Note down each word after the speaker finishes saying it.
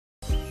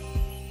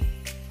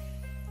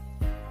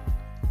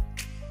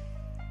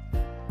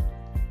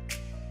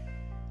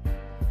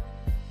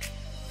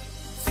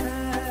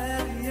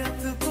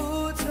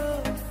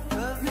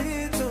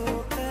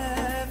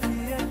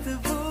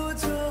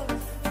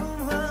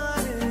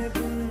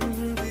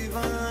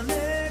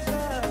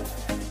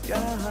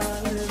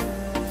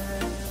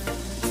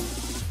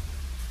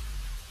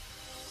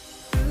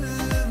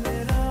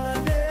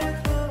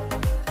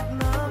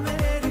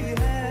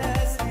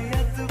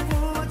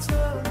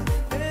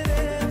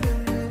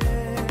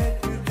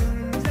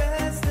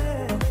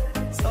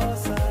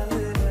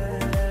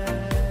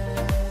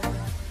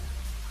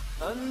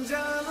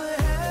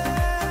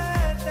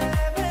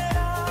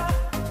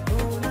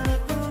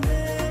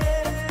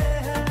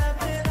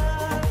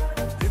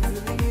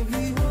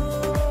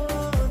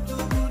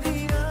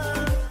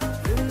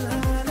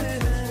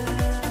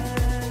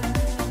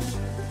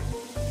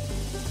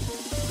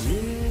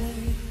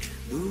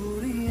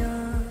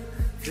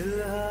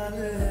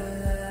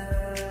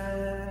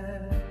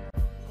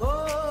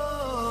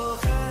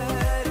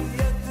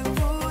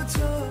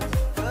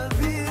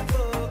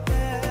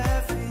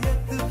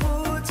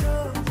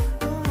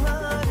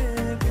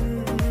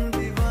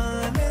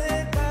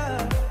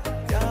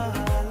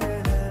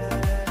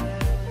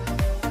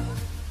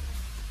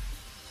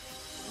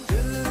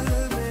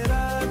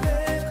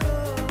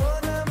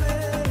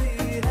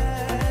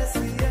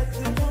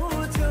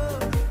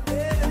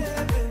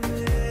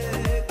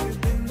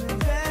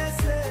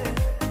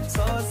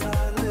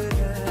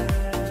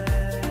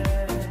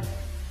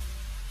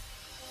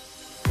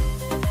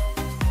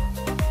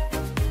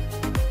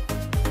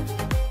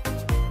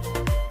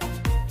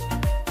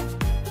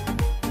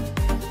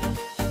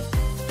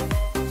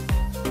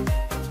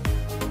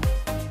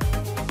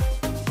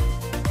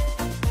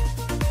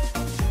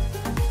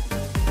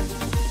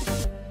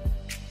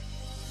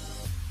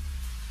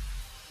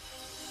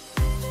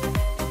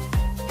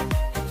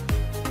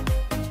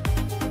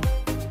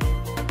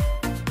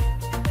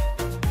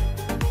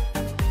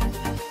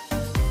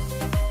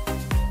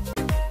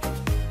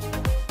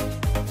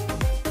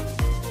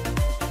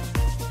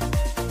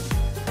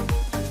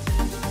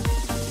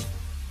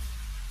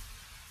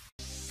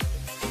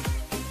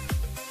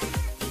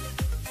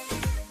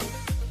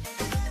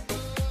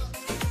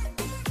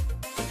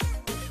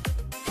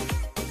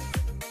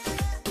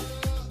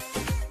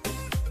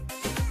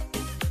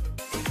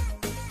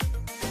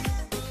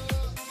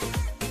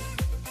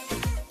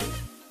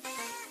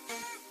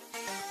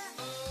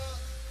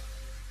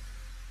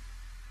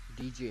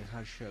DJ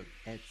Harshak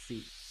at C.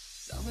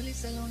 Samali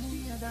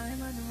saloni adaye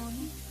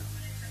मनमोनी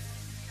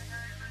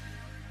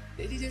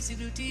तेरी जैसी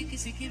beauty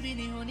किसी की भी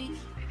नहीं होनी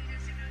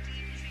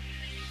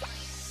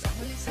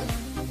Samali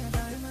saloni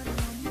adaye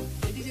मनमोनी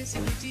तेरी जैसी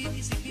ब्यूटी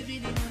किसी की भी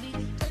नहीं होनी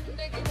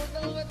ठंडे की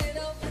बोतल में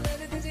तेरा प्यार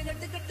तुझे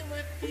गट गट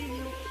मैं पी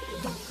लूं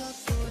कोका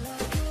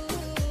कोला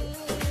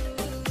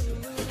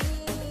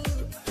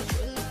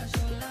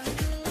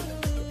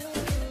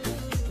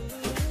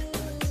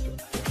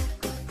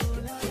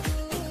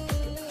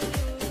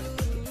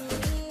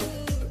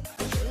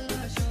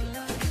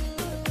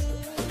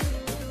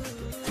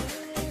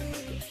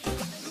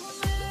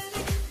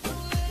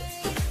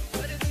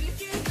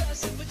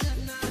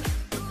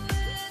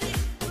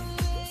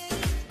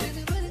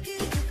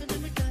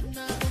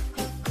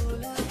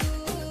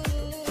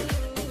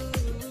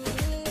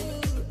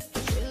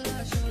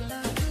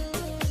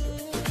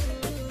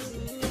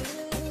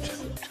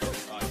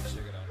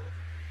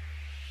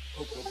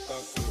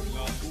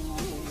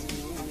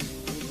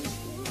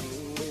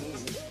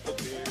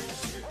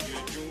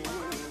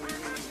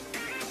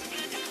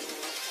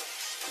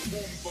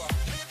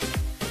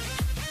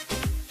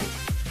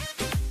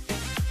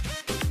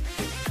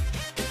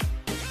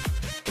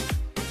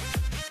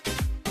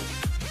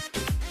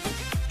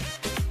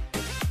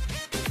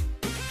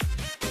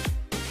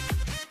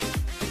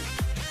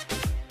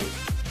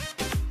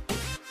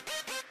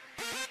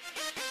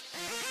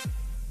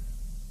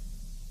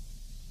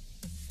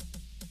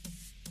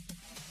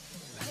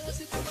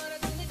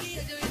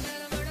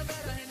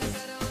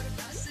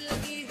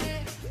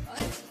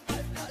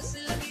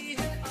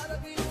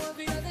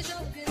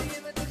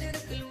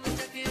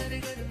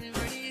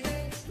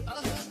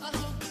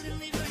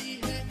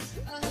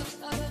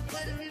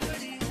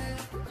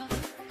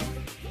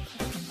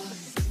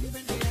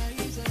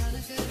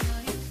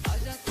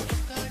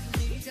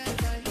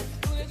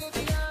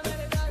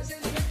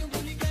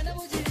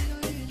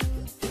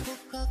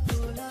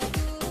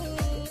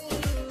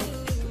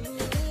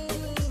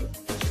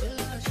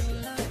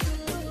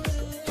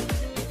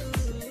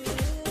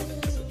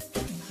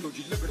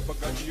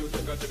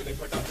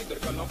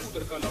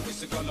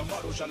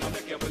शाला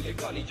मैं क्या बल्ले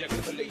काली जैकेट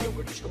बल्ले यो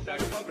ब्रिटिश कपड़ा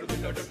पागड़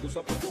बिल्ला डट्टू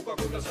सब कोका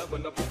कोला सा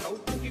बन्ना पुटाऊ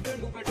की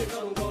बेंडू बैठे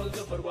करो बाल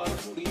जफरवार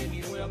पूरी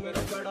नहीं होया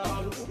मेरा बड़ा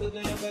हाल उड़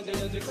दे या मैं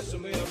जैसे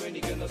कसमे मैं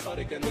नहीं कहना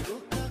सारे कहने को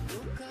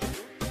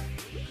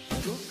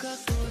कोका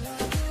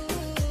कोला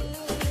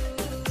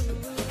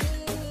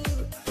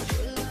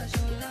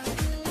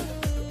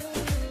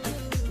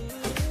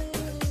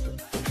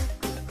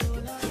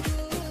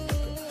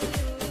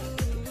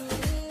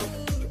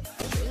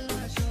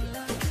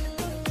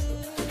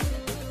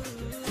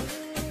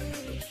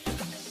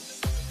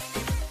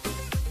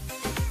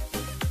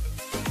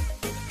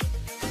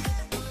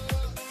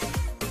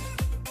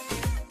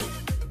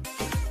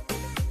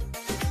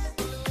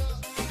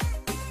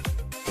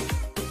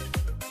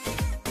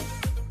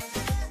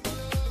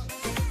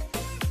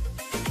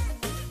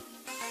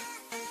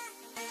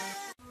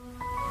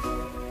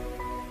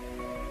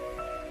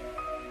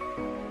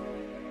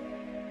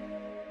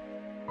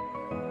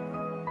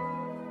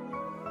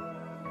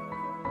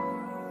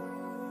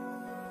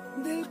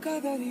का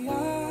दरिया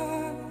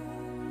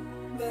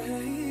बह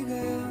ही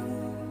गया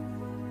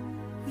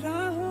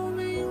राहों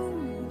में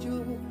यूं जो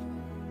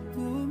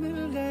तू मिल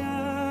गया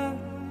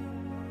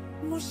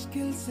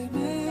मुश्किल से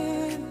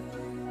मैं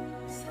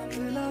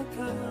संभला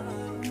था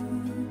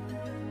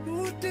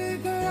टूट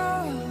गया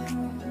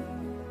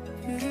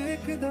फिर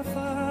एक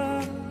दफा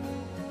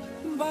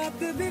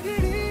बात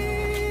बिगड़ी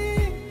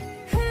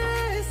है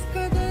इस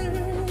कदर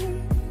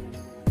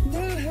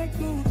दिल है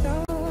टूटा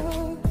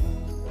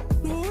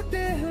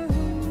टूटे हैं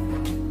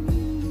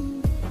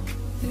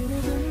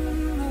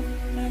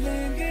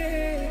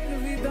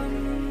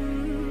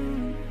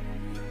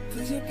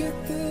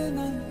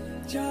कितना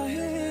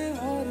चाहे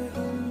और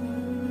हम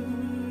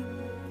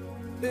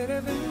तेरे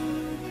बिन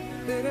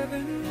तेरे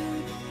बिन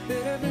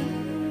तेरे बिन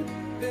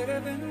तेरे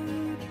बिन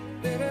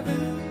तेरे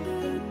बिन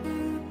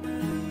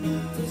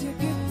तुझे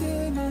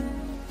कितना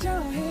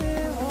चाहे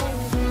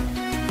और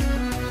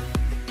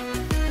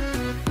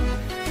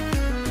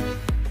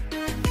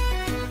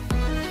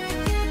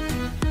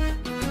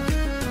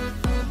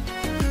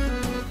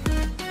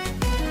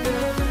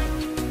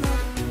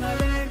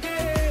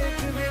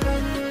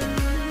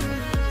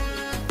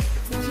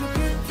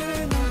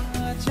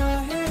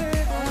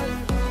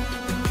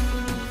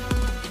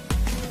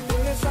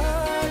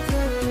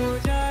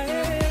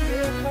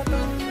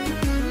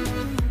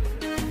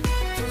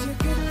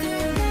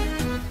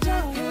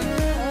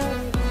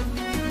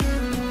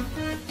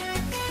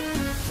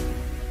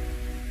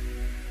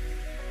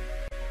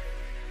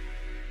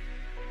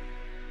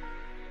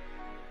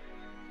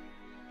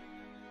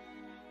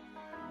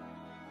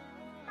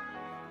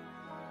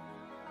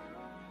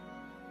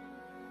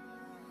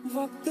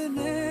वक्त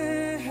ने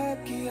है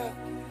किया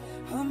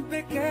हम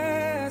पे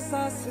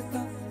कैसा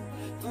सितम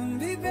तुम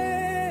भी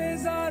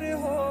बेजार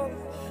हो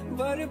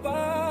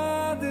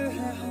बर्बाद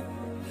है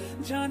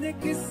हम जाने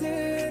किस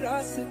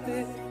रास्ते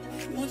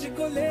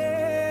मुझको ले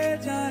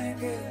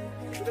जाएंगे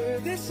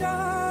बेदिशा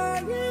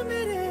ये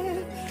मेरे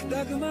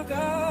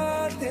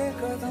डगमगाते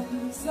कदम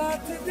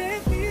साथ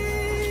देती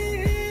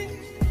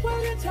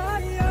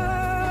परछाइयां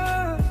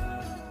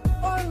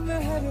और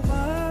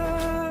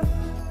मेहरबान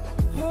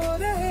हो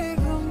रहे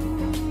हम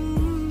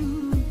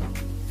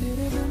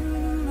तेरे बिन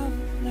अब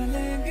न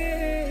लेंगे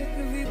एक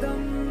भी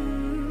दम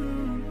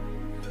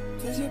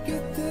तुझे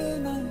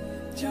कितना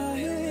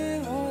चाहे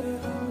और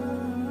हम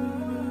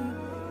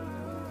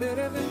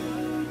तेरे बिन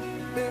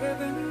तेरे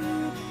बिन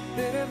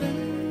तेरे बिन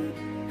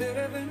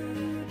तेरे बिन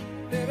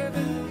तेरे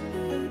बिन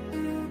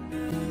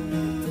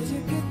तुझे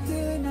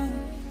कितना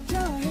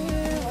चाहे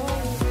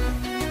और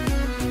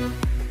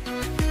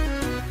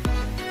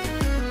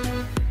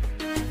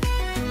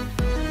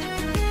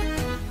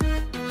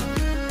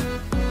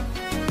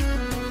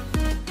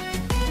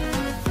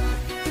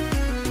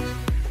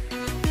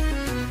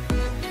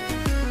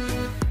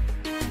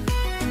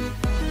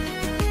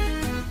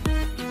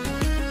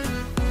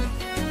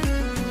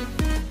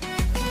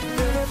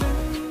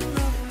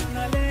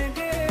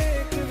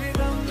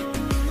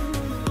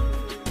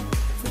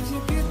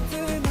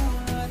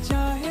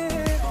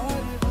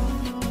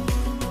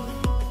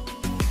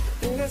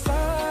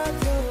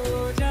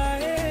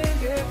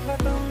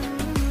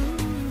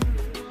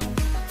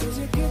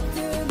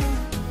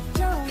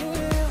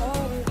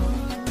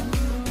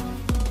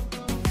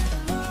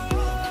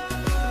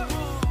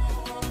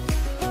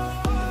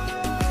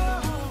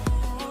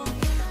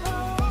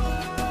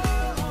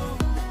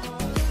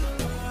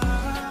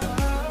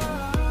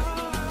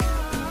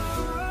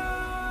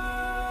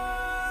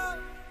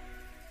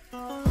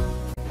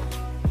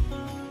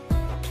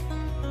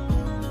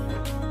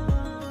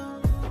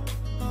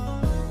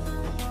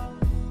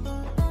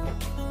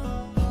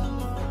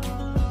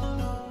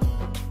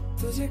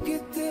तुझे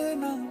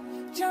कितना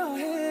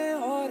चाहे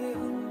और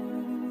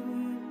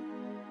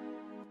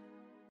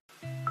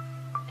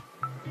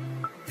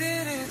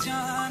तेरे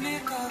जाने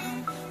का गम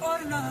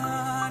और ना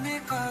आने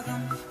का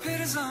गम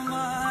फिर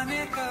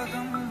जमाने का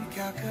गम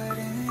क्या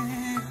करें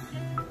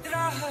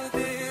राह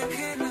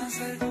देखे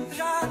नजर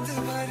रात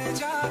भर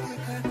जाग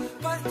कर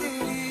पर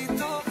तेरी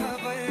तो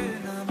खबर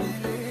न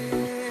मिले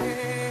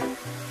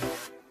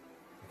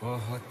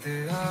बहुत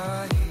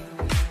आई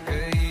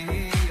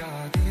गई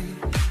यादें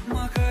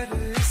मगर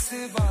इस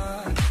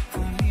बार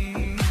तुम ही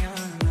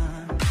आना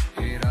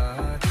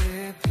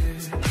इरादे फिर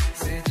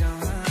से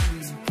जाने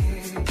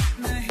के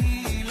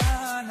नहीं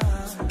लाना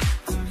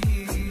तुम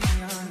ही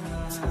आना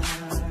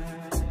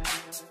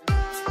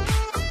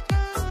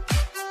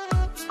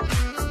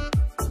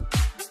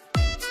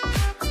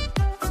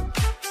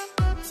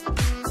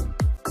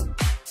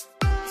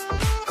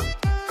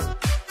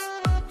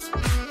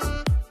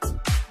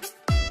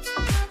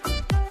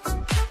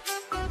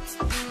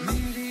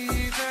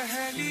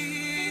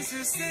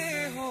से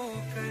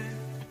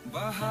होकर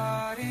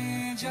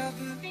बहारें जब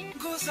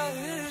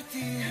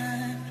गुजरती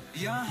हैं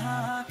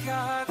यहाँ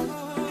क्या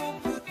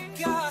धूप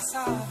क्या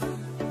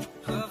सावन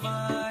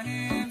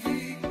हवाएं भी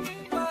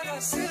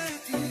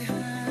बरसती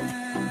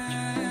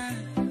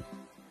हैं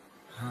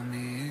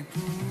हमें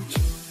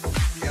पूछो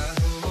क्या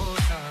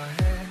होता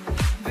है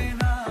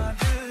बिना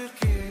दिल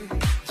के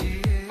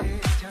जिए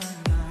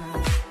जाना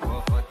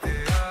बहुत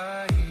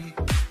आई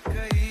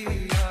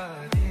गई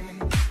यादें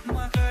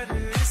मगर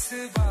इस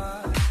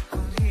बार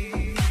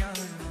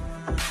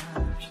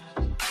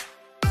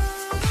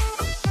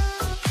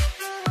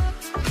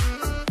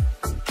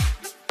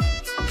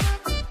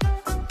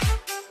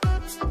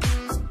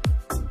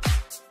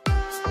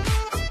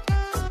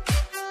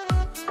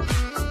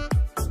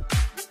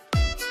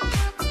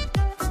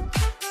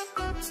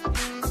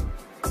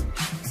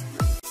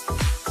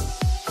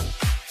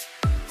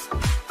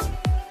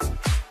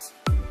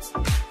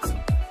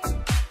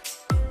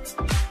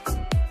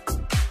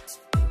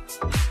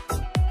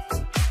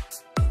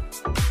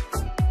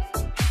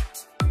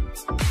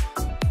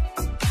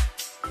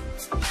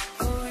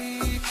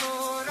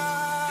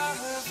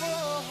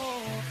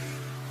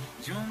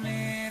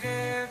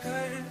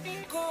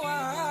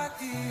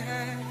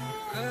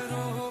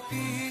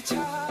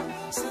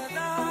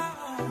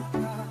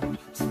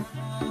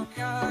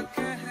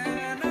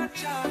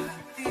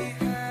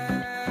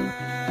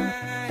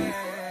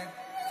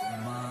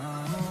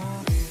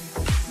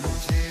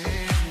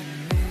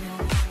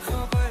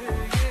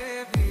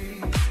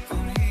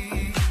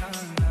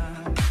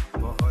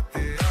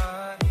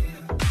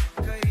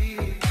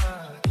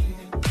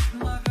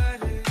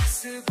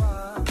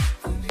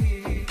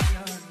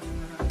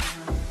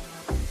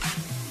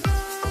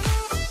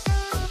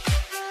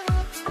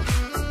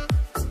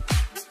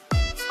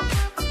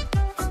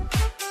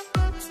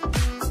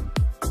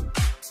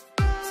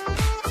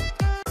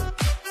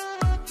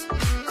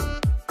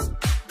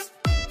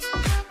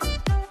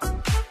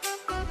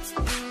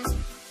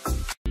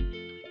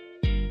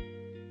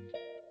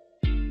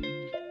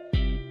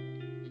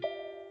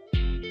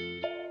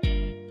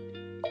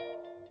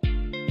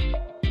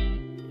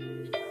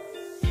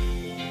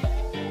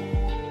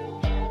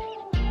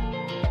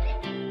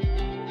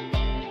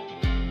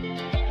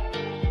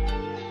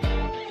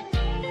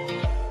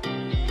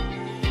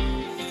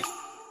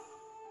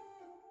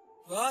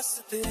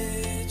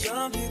वास्ते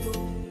जान भी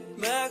दूं,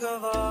 मैं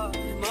गवाह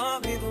मां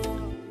भी दूं,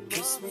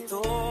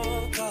 किस्मतों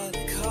का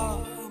लिखा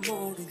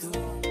मोड़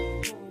दूं,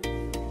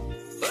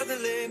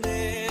 बदले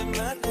में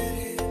मैं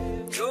तेरे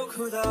जो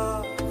खुदा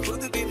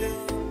खुद भी दे,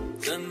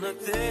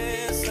 जन्नते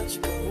सच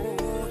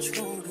कहूं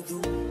छोड़ दूं।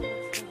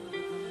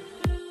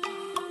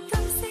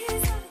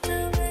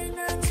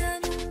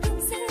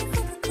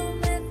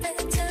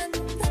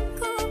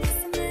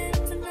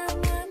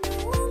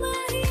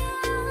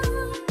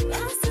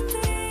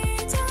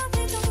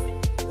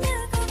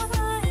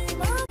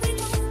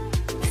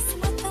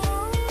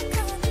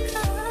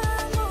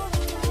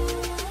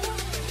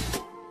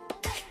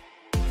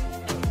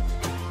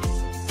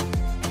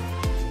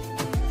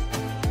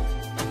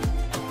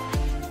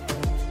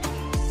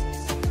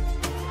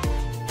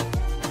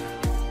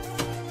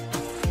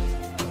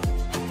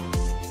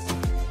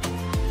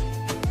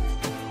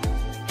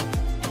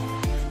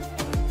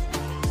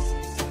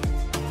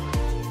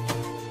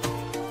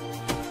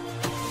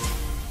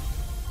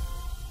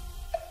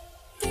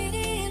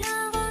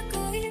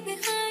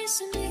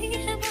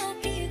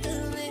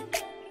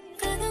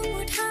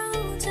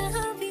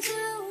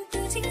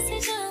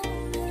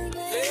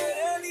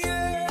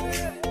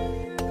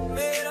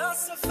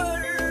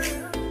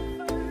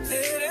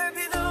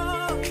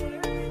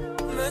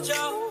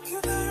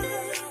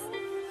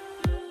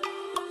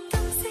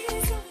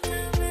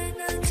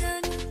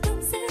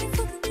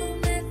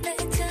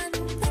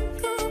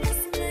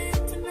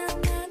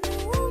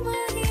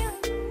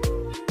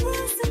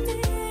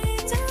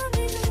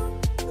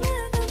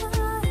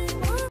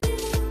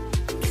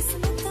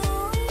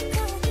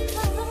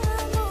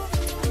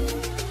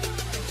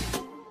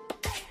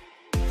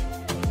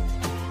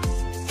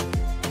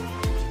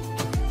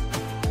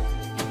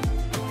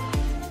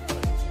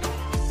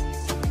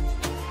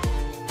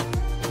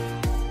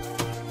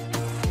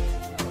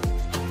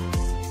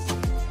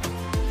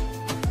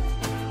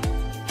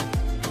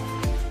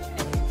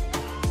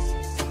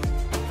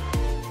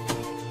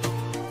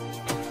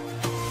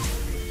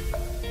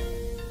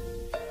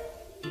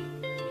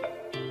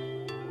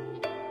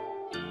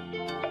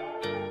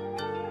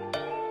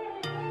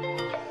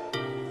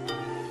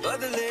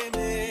 बदले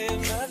में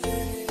मैं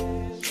तेरे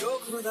जो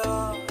खुदा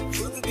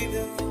खुद भी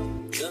दे,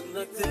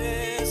 जन्नते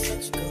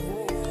सच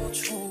कहूं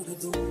छोड़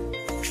दूं।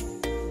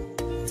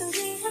 तू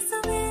ही है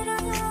सवेरा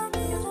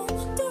मेरा,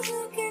 तू ही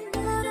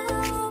किनारा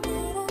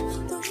मेरा,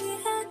 तू ही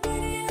है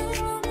दरिया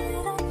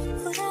मेरा,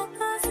 खुदा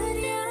का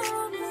जरिया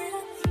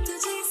मेरा,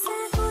 तुझे से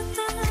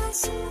होता है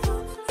शुरू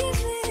ये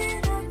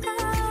मेरा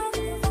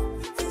कारवां,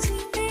 तुझे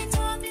पे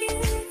जाके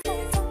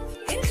कहता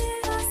ये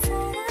मेरा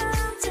सारा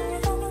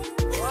जहां,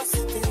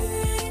 वास्ते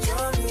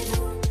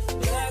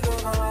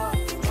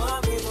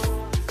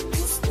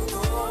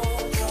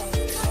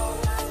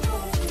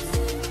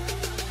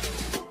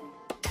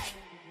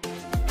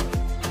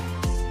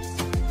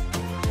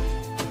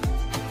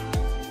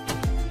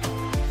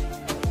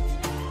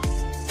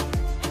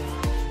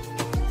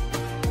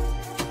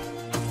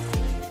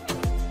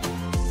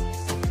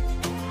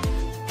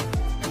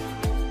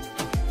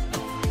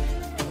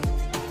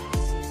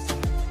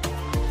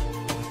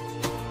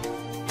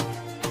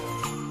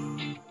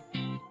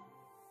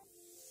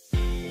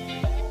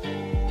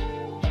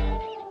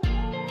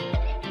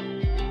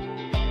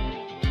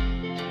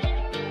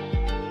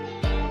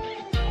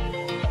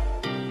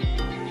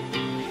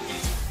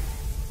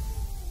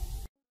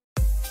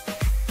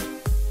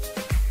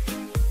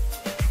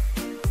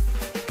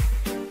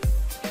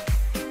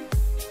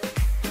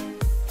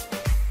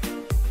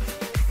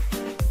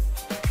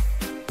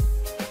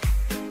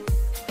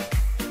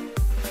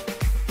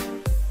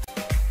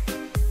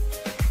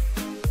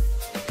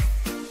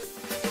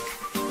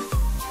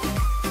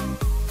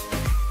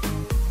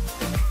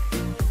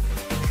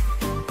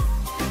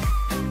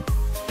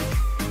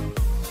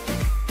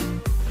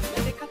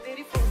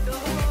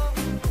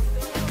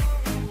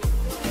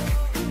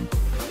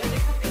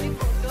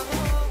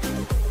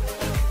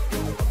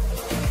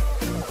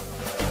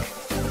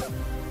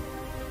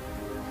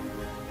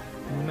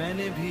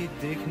मैंने भी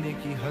देखने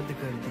की हद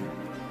कर दी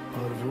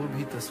और वो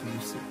भी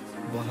तस्वीर से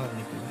बाहर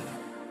निकल गया।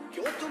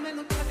 क्यों तू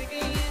मैनू छड़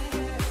गई है,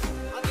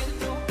 दिल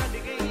तो कट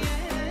गई है,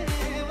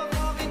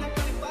 वफा भी न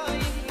कर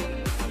पाई,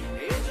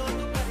 ये जो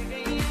तू कर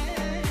गई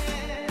है,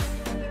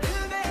 दिल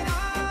मेरा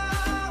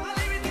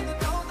हाले भी तेनू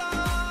चाहता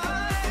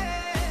है,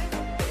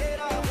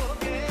 तेरा हो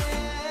के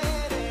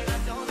रहना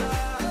चाहता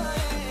है,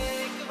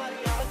 एक बार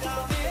आ जा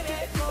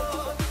मेरे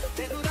कोल,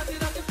 तेनू रच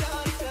रच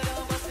प्यार करा,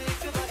 बस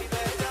एक बार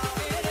बैठ जा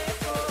मेरे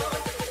कोल,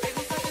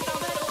 तेनू सजदा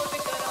मैं रोज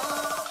करा।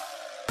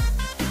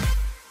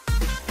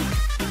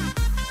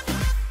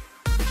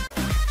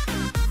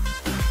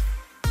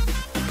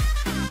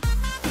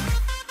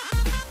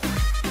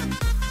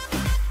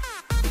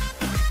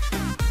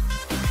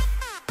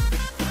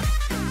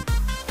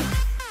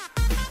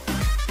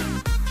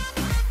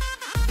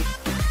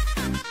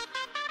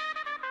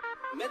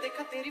 मैं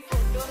देखा तेरी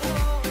फोटो,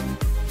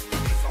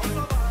 सौ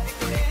सौ बार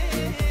कुड़े,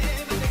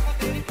 मैं देखा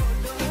तेरी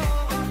फोटो,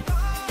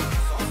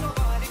 सौ सौ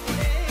बार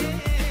कुड़े,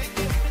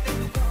 गिफ्ट दे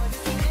तू कौन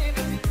से,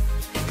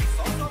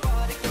 सौ सौ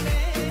बार कुड़े,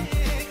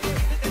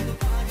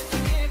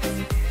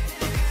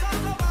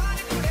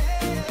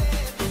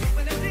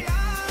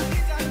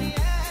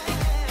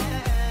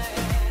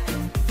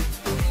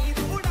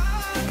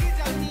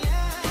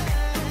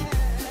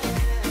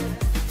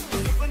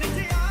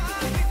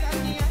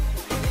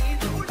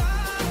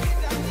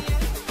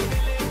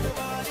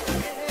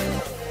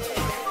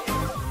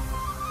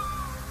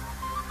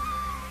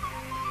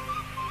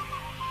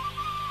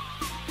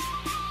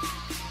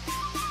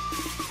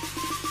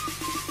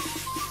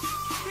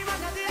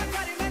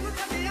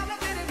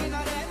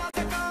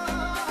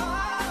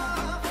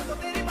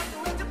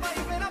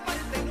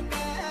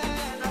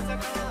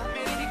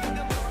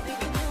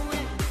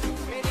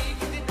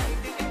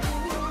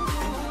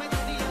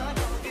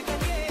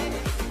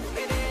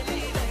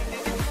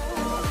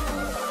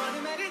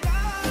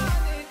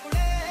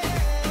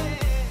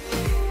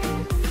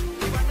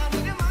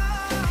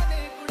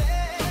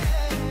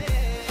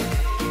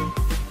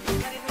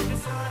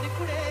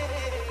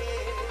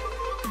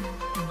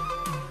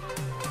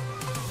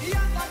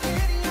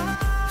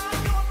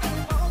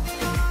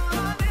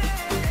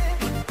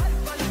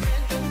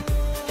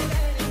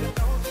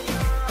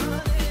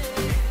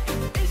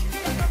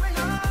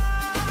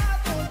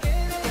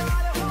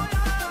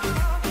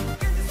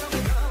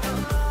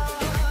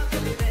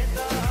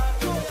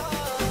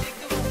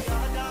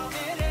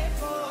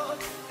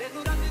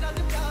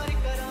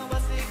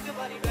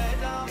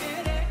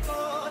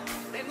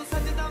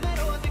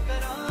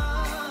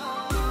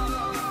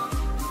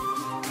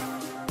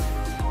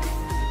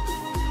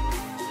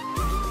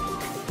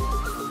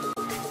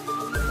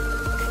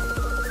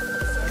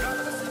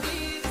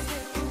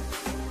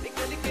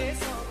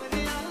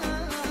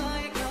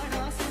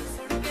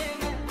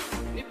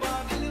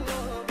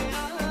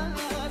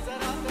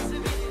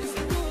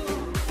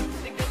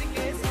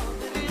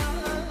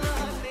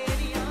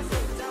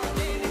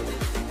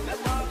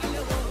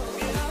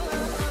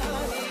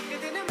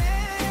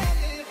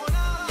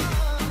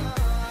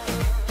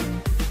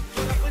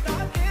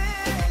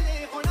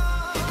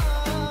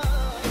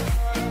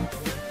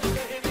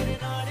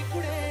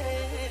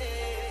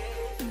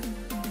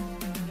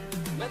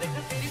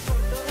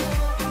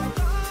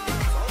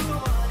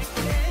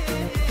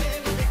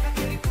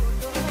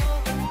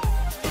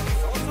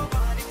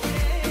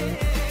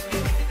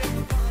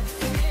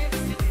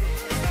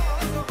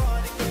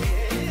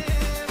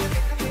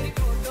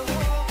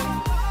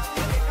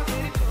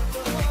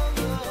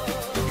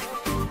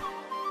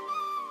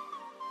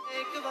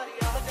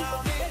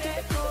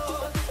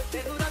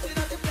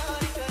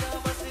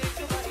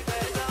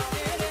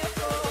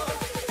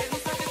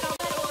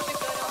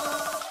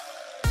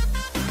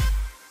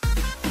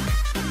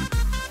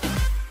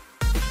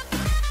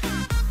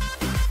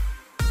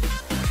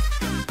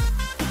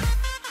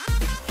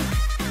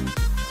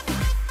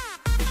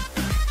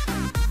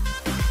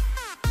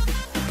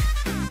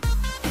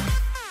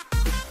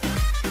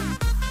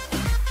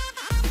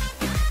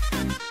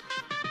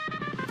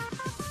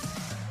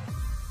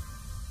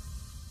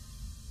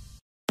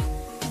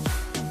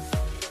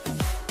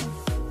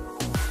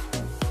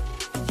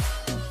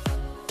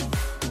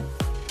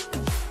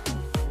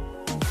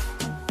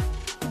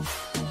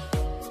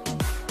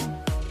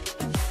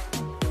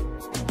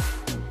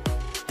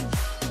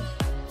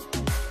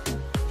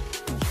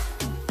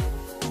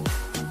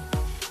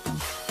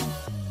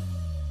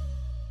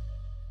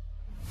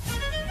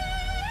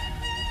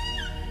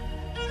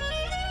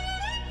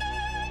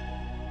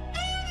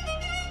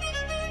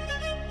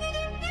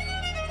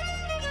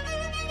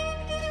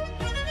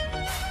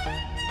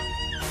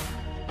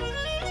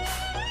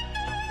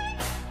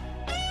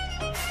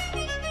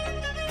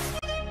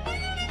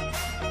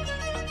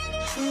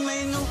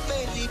 मैनू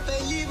पहली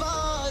पहली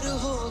बार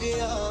हो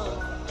गया,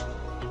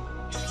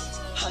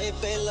 हाय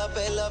पहला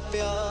पहला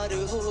प्यार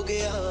हो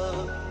गया।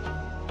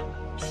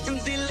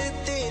 दिल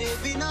तेरे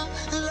बिना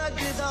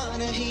लगदा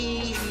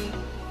नहीं,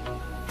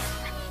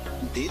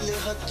 दिल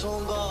हथों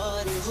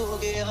बाहर हो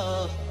गया।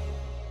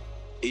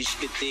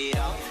 इश्क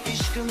तेरा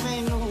इश्क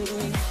मैनू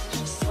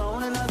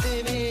सौन ना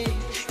देवे,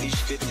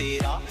 इश्क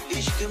तेरा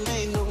इश्क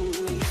मैनू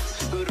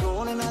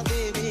रोन ना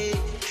देवे।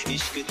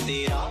 इश्क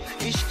तेरा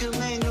इश्क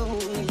मैनू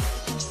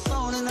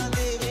सौन ना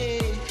देवे,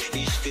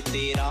 इश्क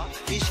तेरा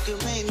इश्क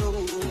मैनू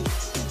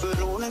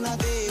रोन ना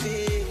देवे।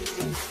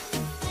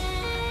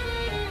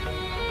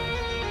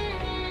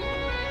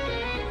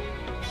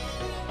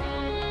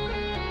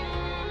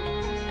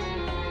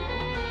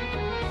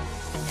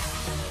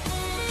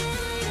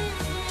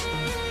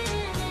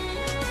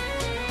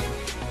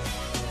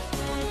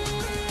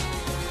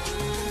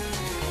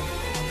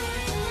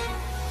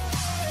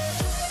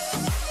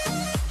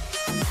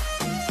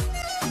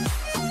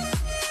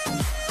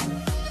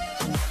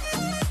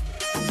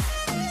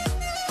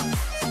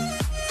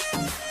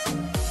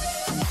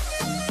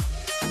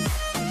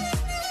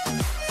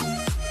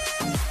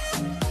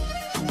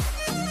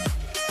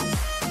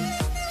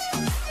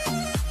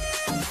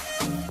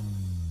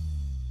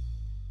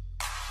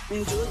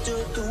 जो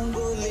तू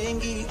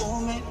बोलेंगी ओ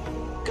मैं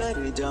कर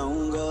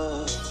जाऊंगा,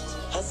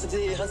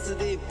 हंसदे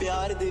हंसदे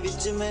प्यार दे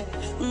विच मैं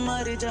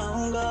मर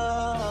जाऊंगा।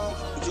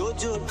 जो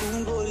तू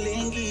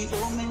बोलेंगी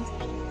ओ मैं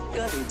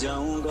कर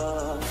जाऊंगा,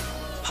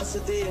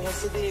 हंसदे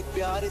हंसदे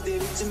प्यार दे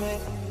विच मैं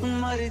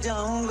मर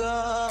जाऊंगा।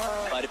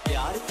 पर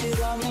प्यार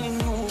तेरा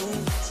मैनू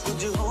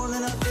कुछ होन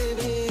ना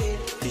देवे,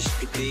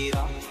 इश्क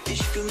तेरा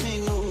इश्क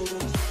मैनू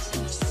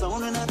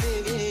सौन ना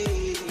देवे।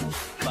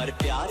 पर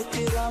प्यार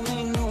तेरा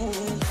मैनू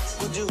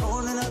कुछ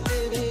होन ना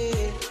देवे,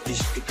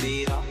 इश्क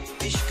तेरा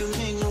इश्क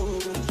मैनू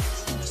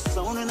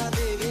सौन ना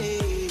देवे।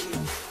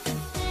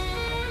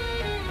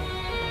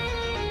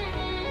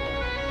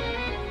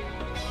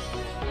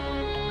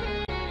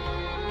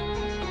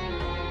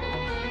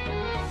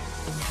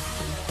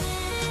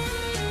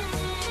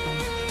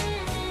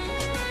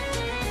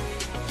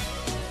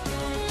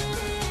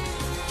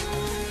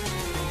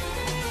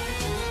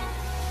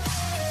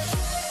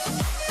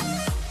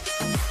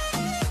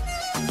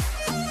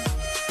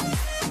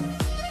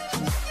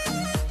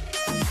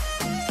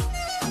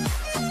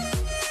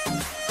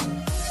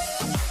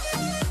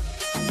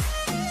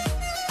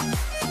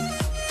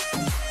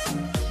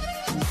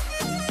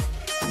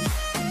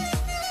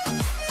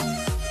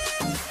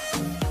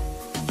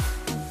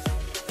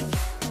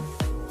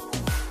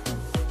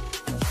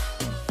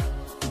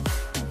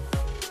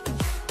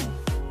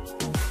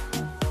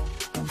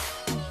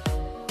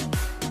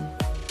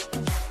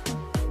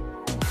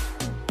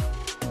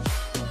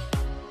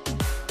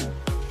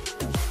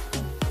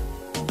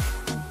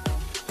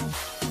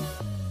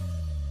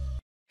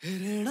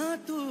 रहना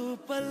तू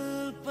पल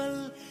पल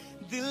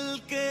दिल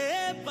के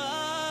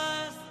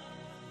पास,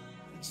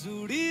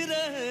 जुड़ी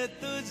रहे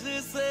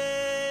तुझसे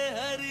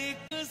हर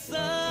एक सांस।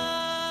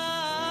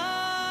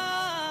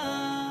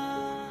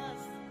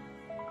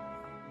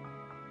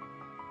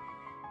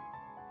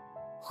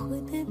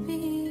 खुद पे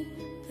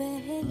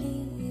पहले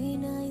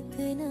ना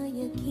इतना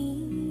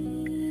यकीन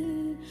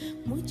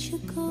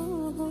मुझको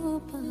हो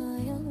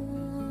पाया,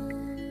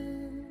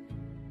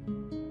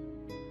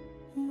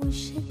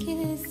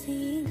 मुश्किल सी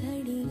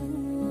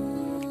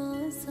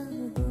घड़ियां सा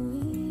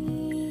हुई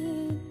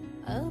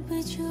अब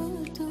जो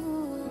तू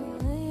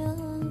आया।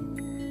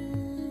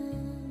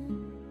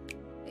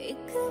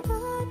 एक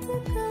बात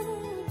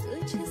कहूँ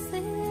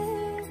तुझसे,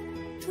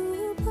 तू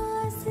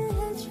पास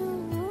है जो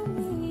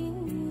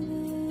मेरे,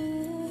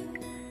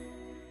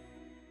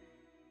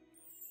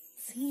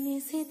 सीने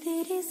से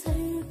तेरे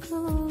सर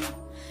को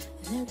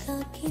लगा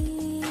के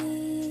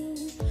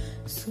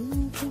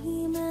सुनती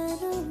मैं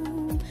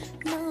रहूं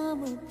नाम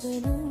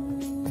अपना।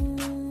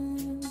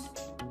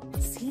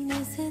 सीने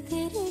से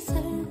तेरे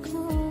सर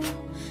को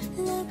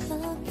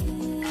लगा के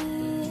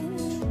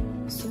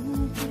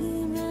सुनती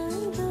मैं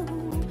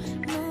रहूं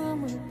नाम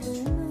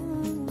अपना।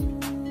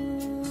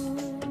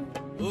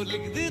 वो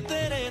लिख दी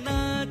तेरे ना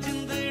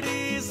जिंदगी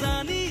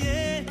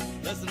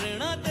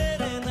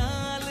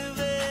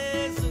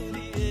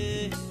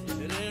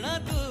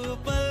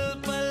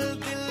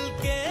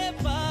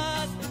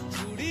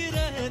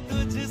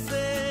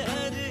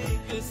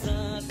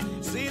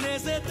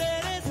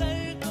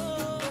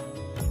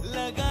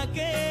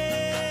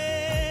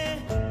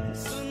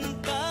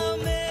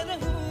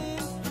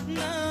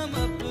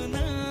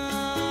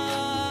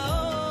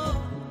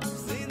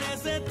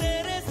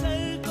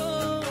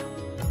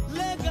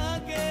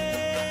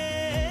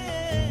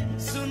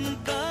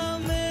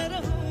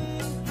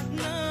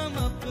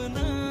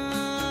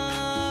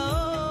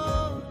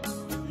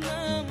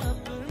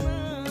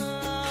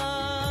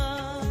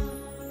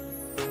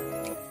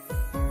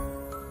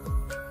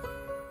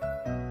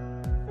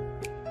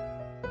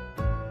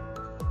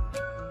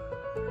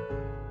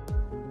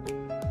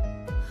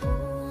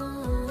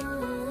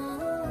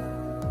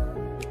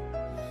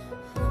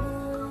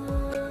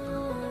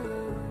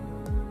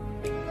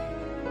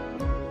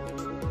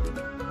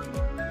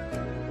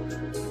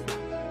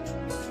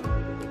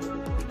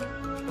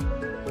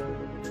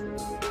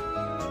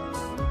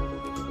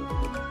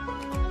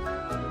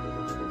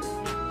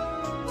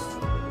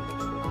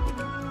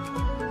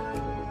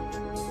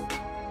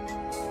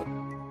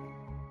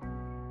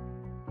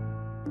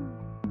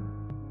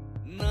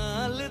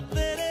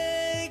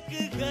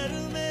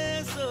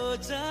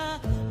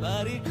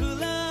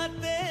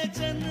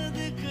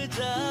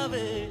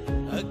जावे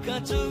अखा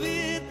चो भी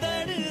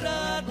तड़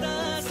राता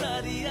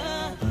सारिया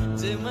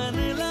जे मन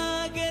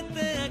लागे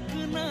ते अख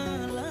ना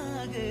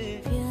लागे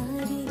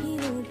प्यारी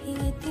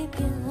ओढ़े ते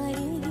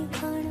प्यारी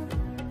खाना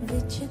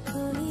विच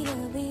कोई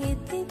आवे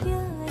ते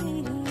प्यारी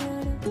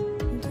आना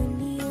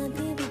दुनिया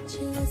दे विच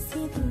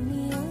असी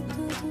दुनिया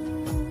तो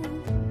दूर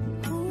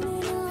होने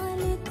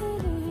नाल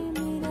तेरे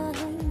मेरा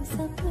है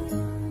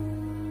सपना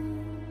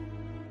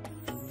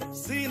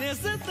सीने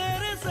से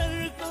तेरे सर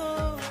को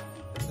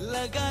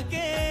लगा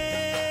के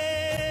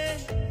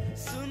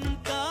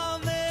सुनता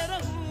मैं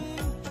रहूं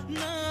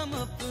नाम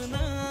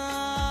अपना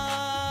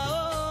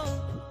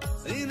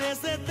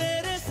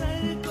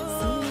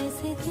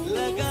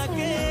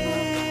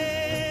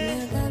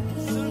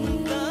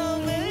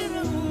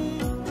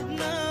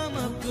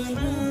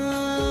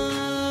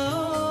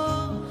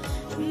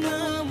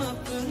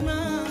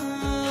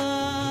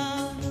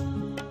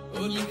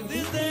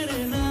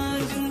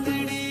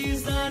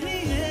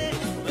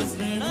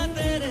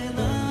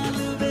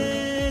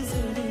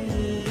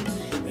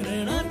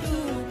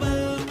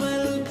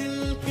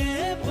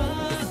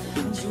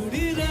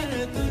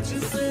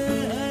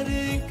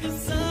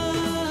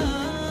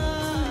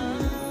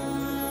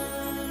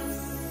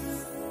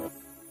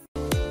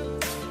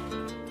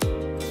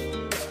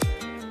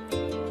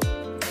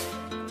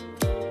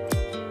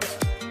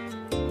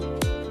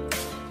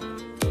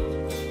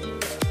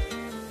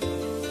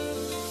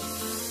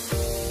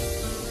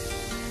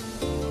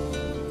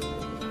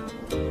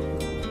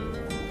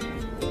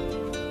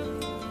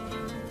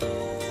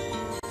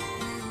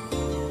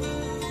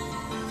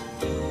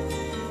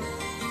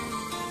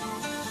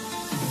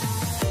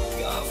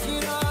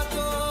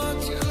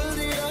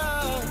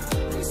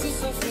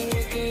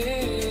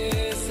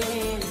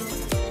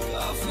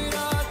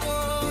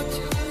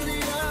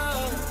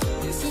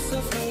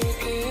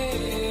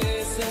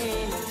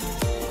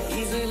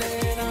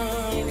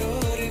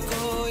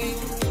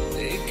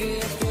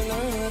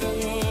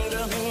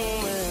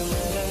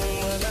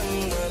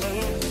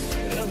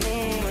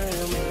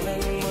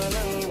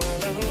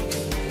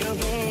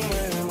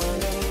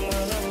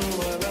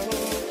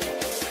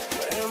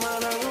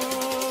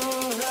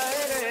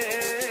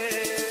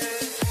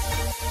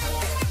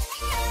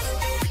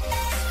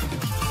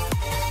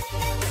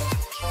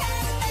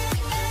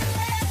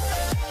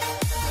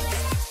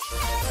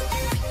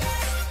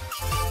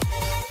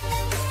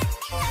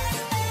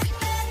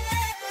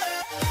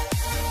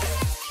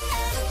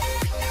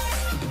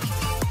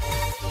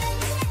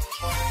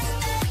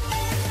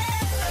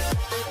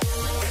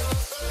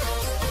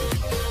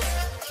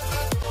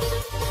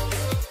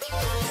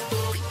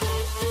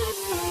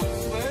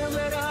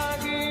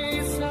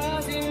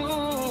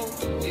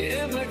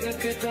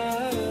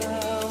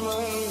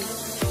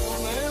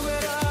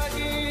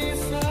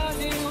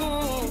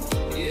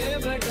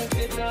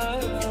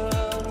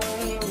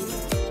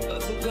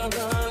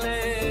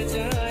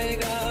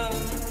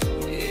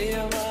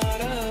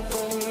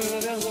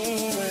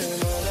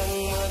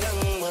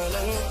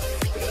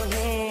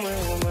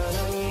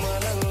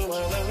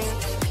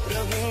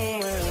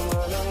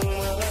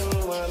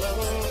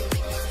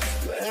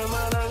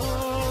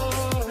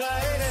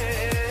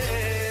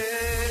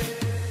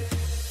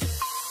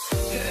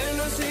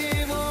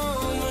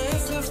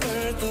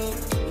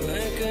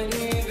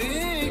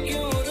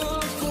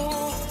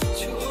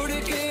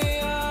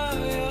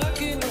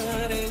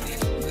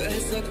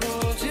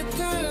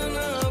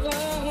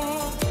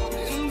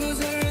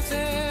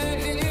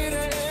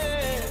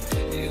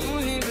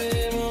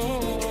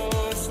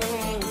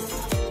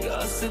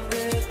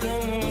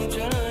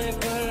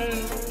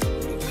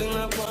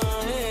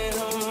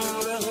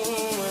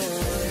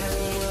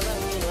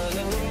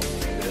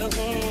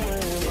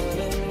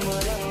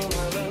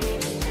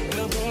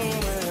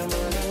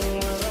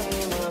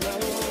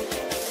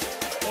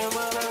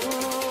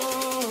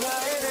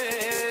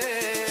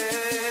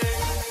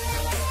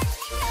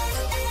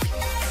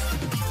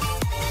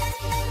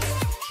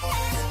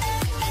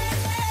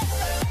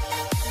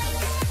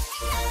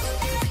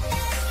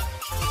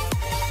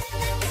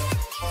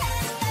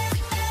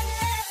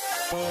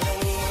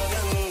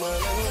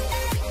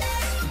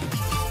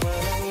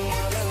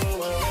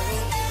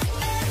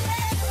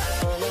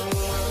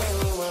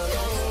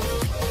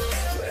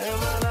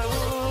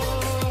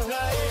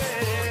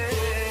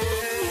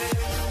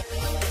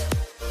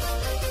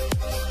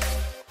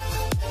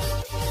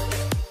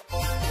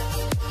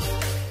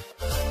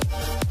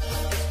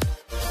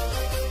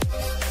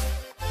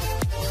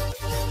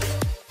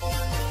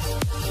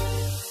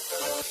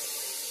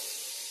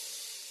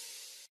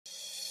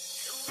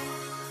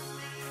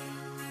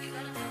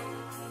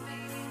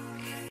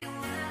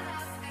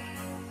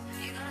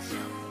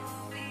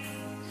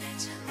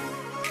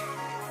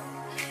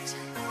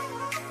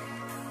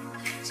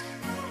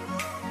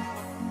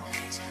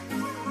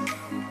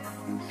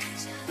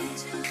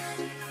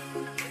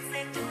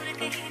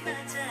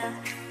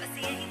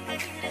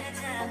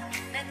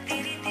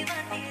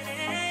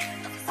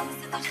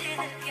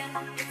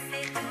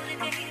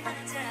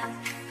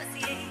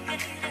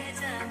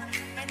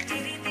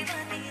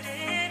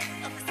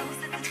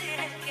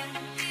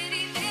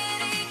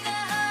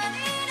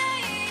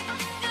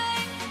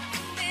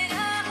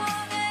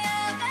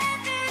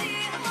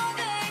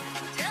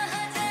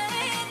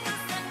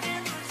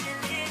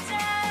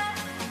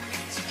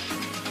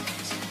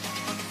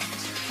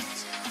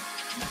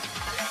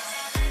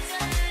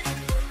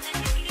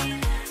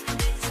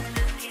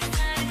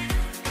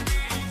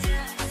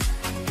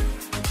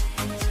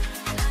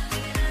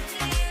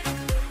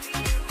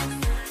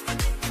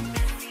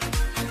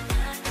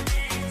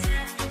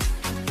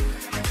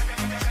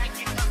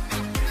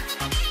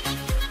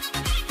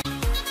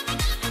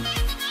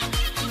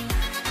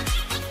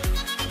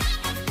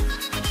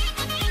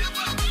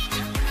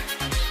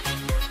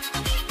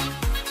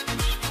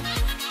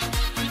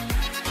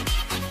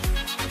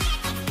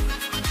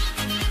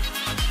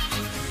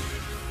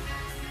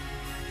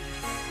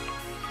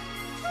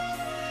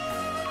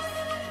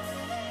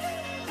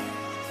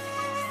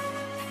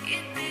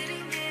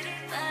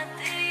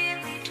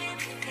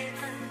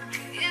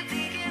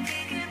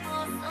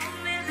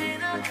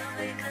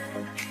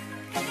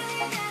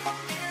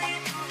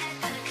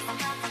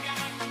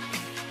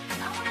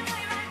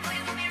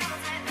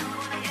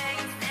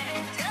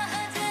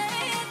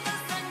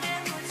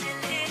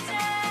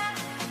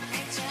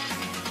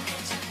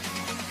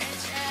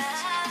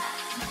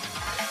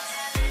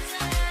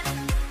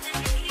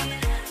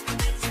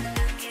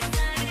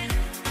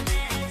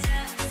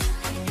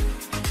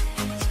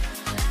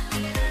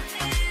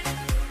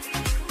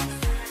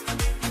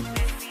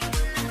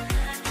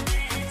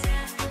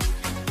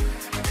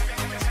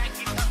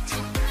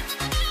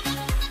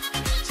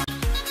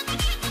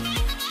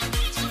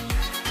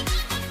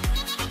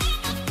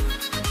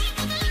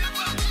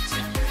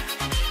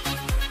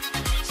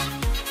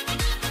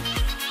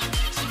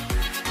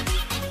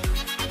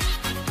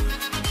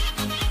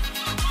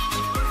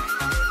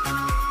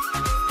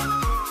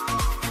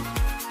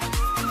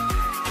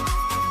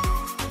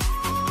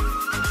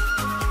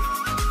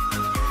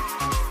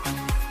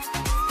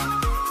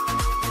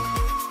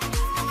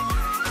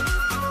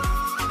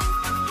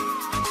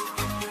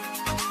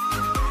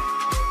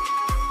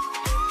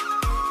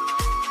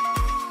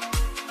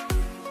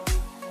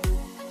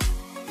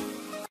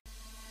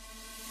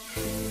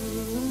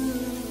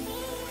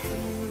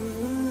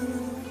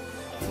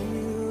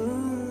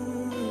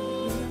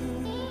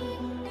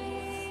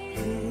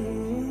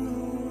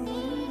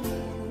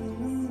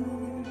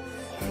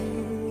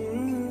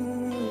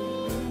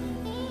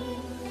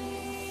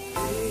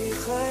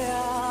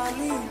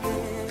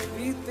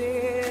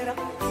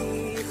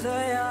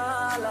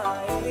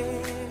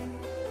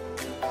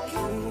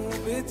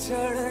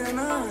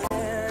बिछड़ना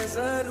है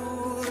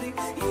जरूरी,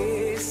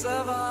 ये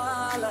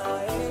सवाल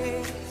आए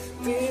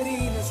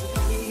तेरी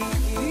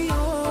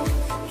नजदीकियों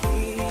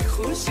की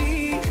खुशी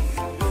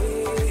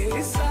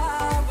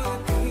बेहिसाब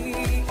थी,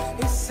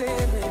 इससे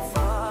मैं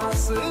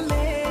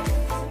फासले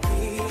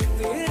भी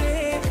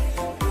तेरे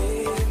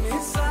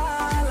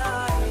बेमिसाल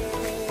आए।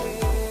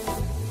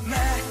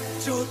 मैं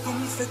जो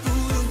तुमसे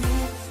दूर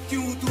हूँ,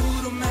 क्यों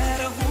दूर मैं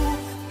रहूँ,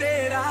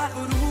 तेरा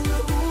गुरूर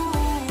हूँ।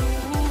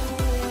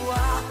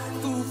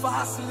 तू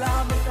फासला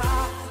मिटा,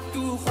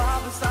 तू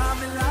ख्वाब सा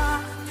मिला,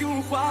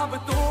 क्यों ख्वाब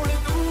तोड़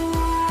दूँ।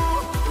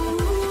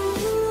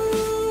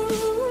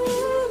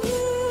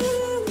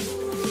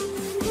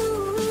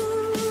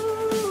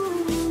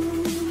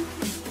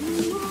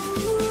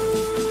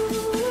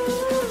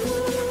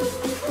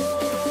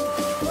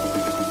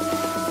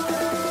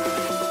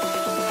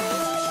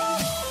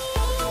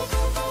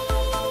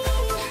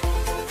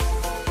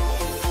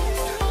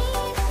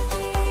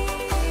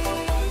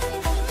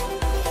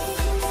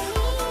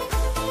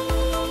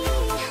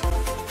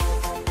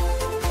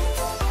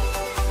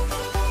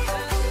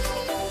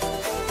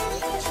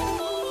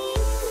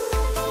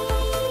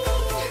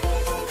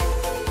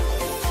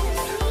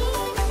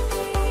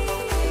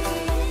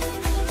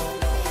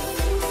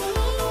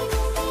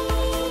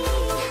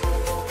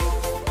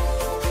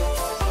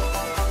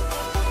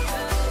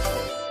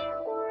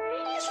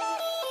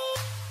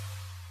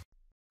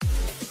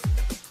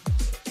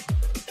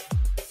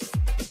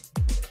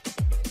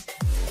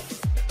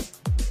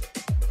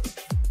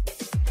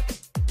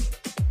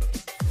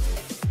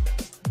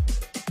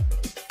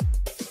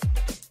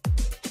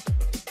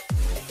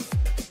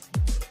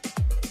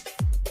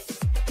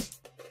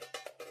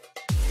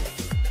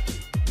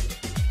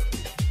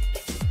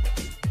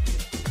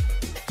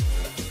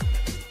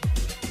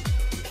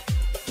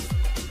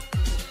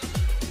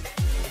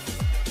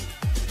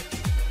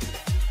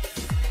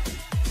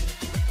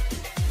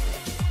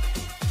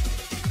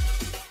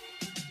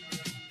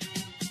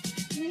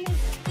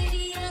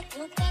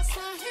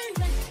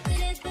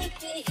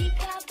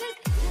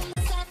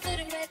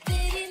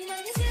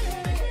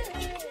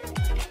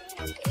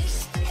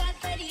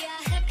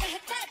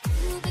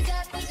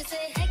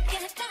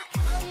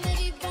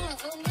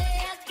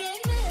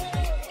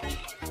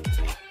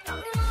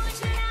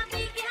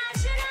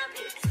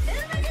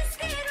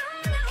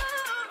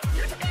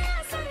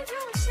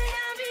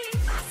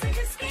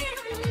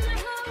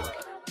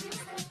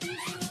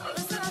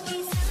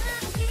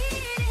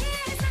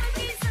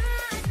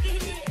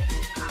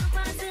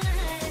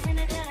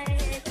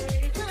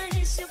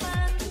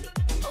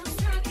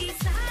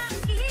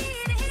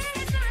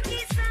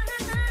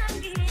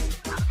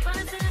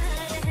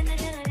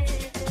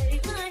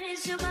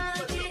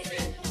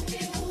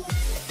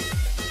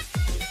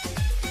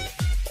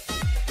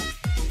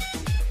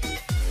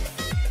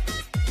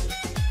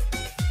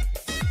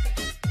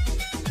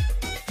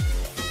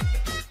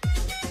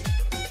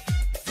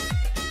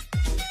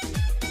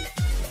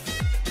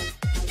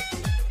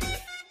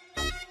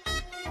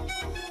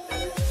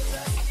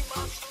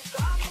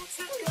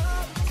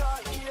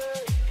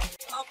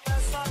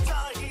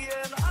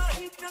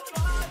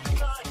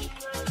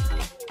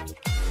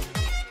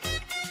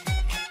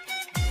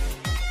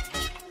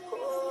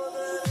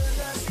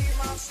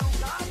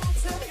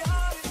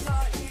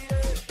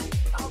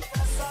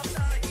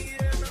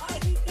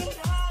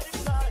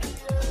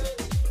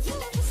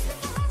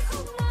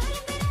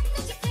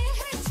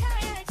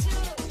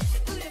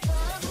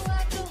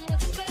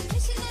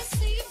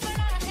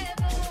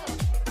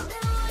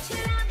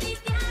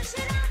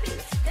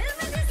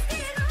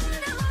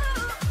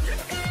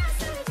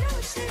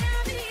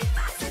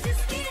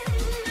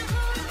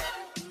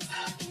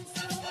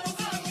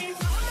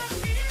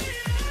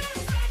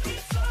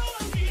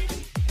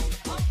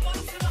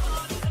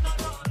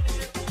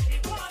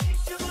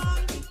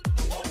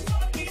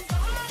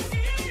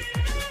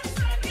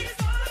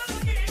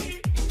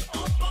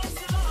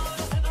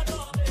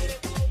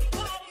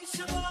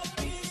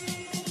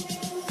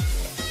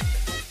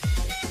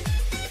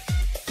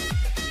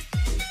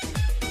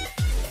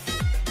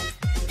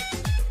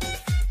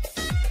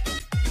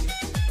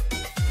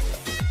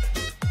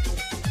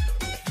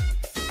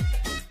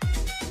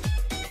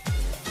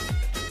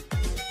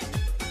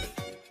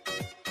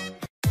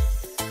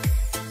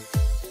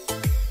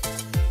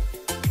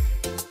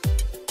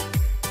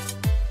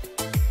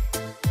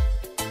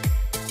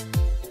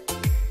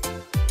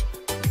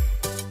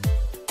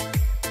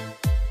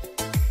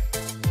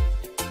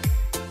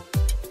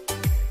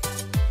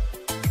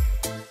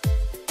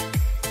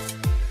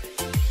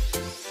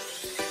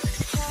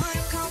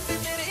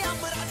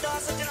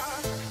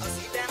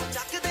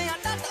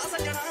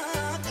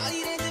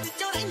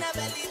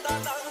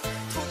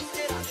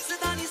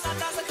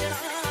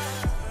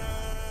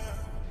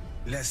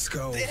 Let's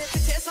go. तेरे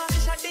पीछे साथ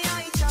छड़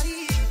आई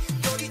चाई,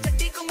 जोड़ी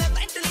चड्डी को मैं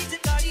बेंटली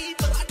जगाई,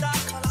 बरादा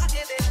खला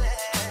के दे ले,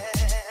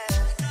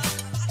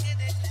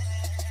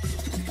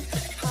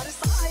 हर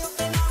सायो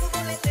पे नाम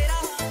बोले तेरा,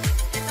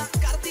 इतना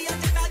कर दिया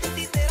जटा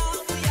जुटी तेरा,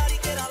 यारी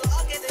तेरा ला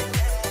के दे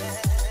ले,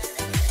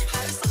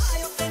 हर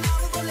सायो पे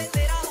नाम बोले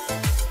तेरा,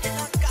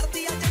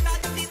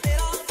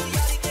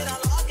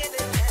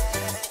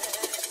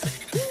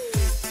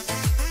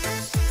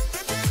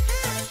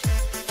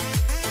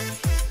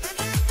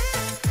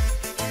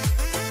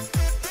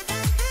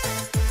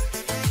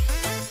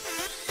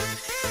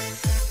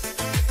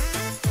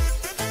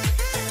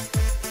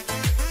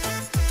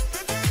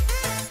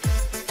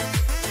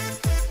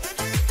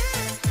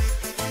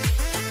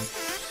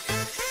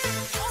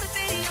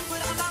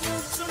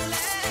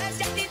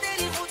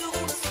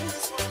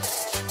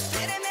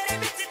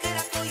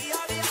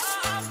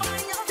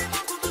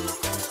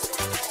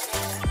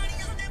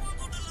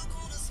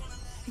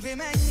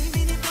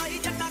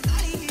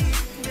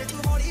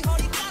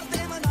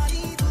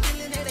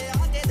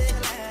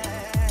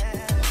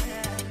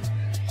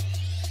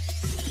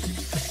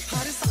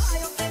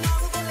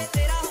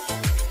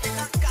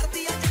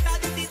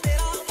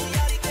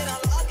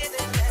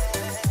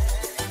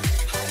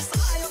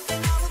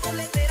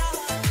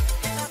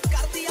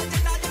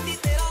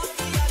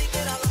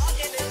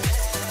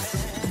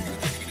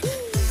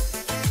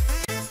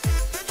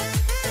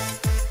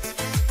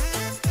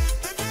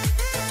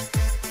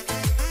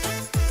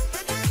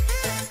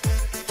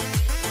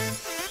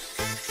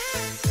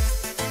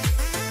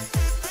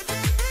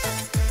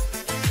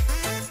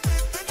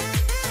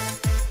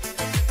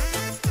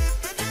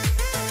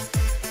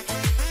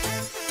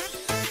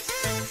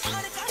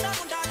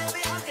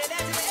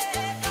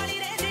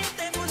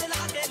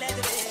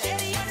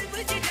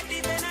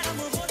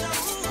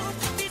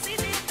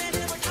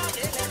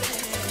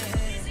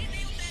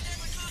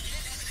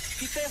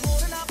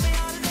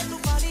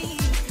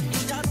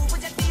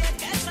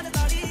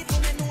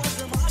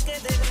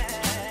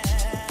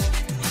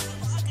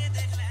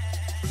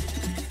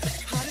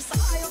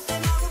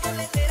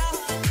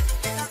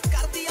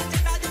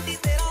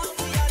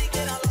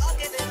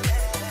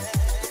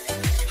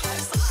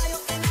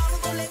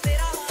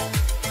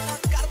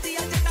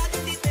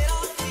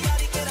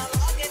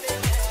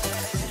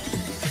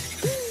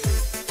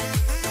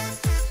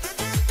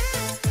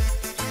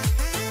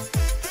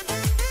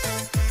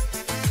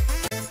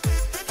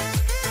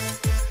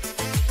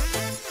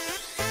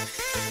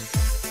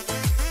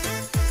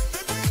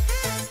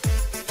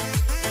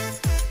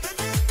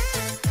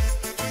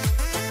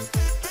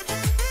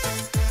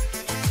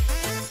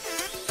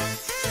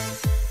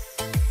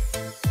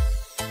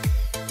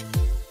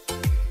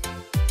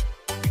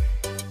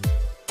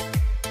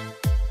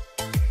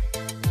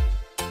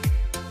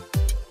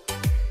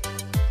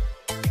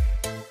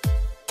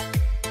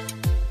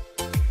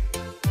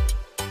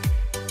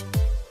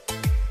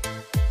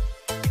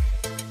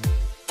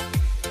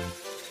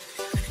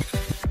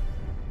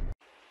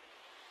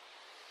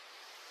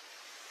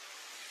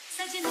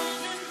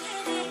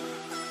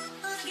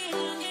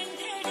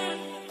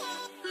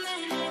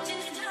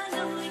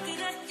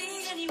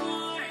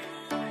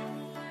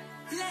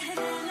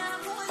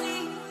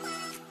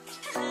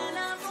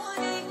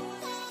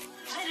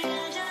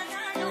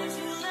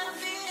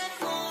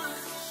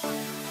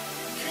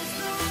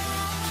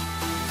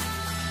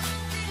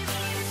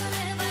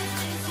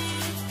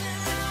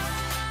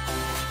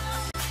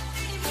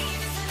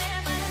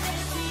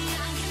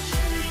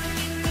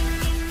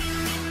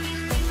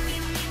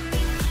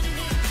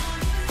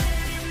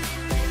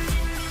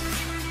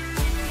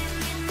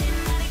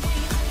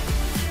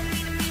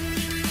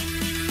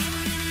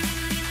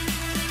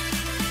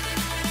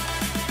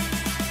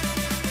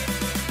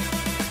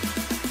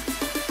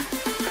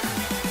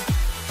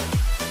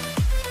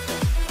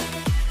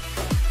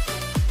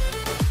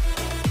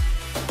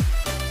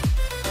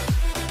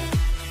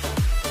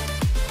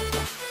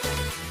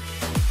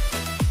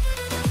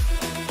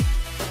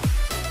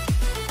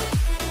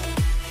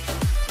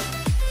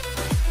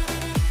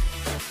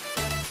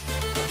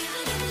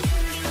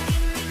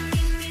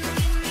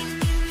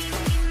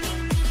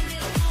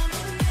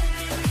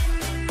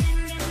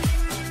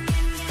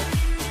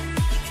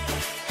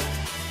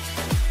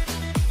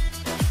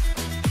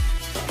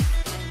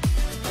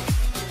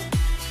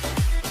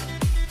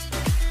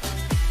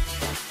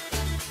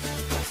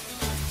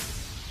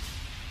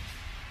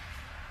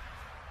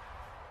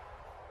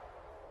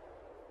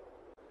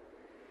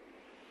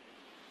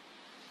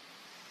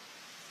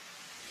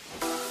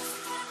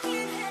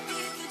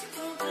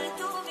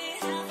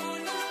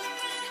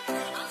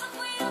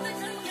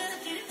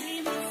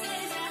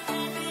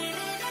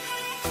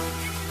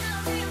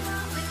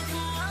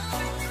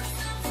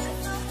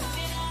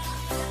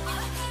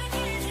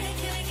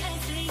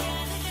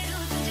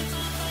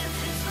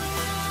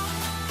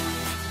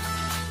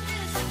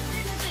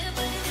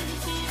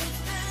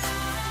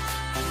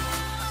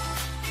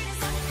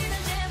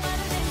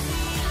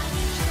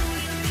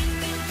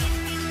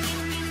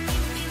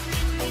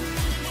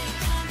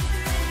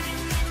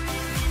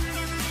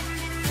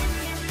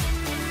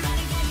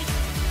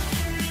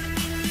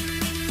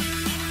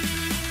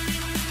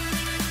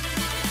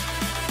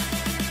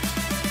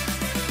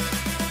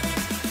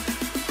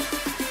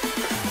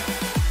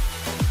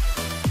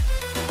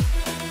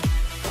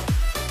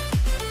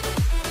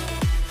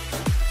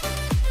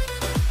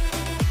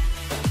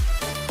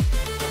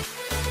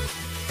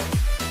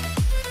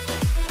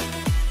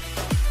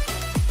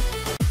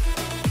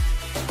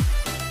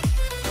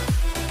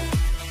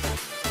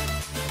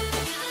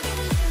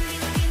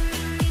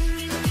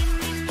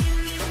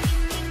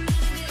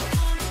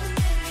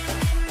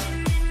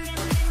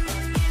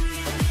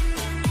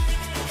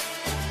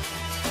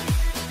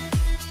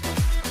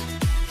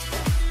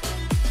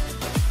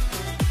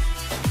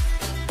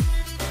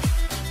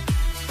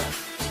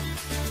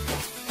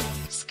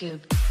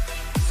 Scoop.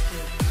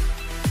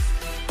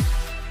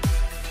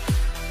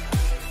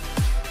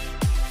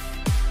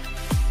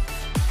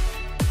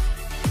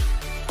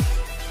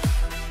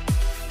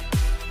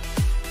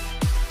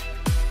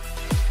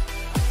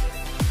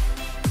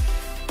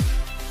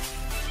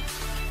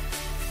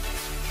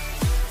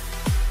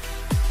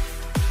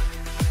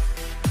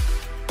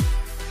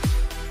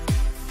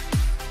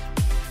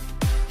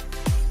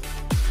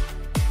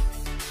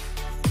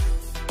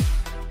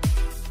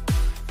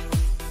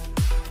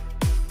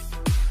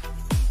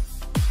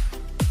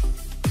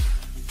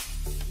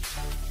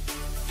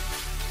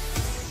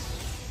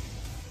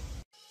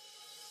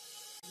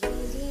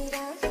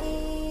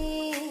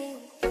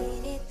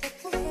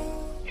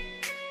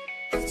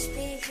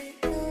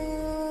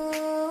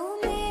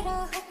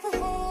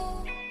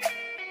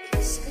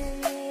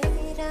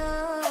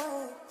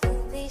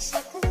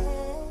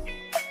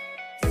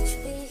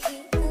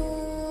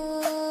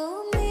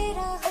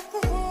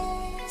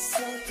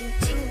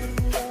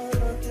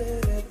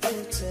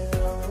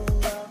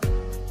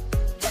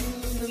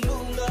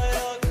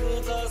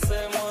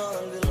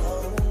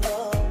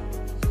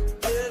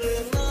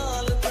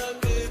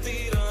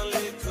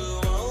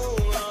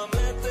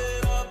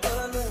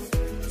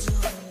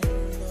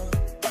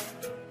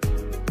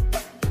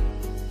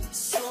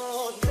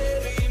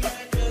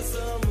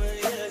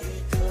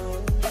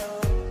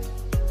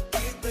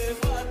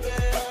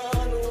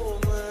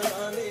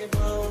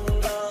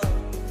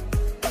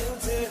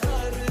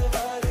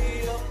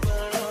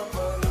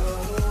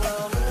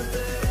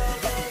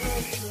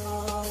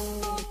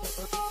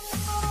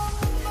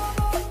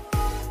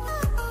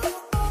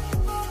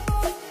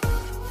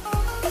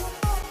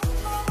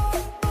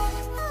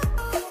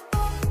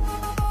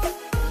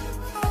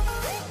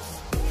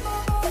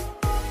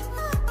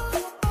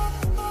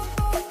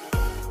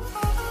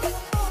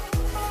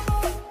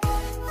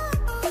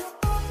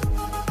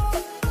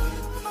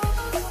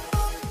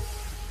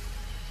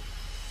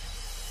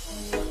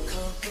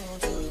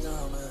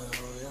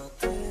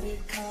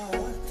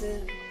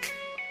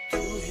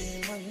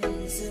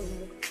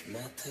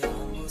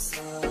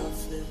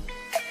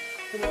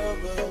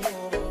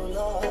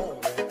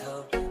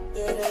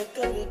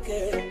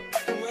 के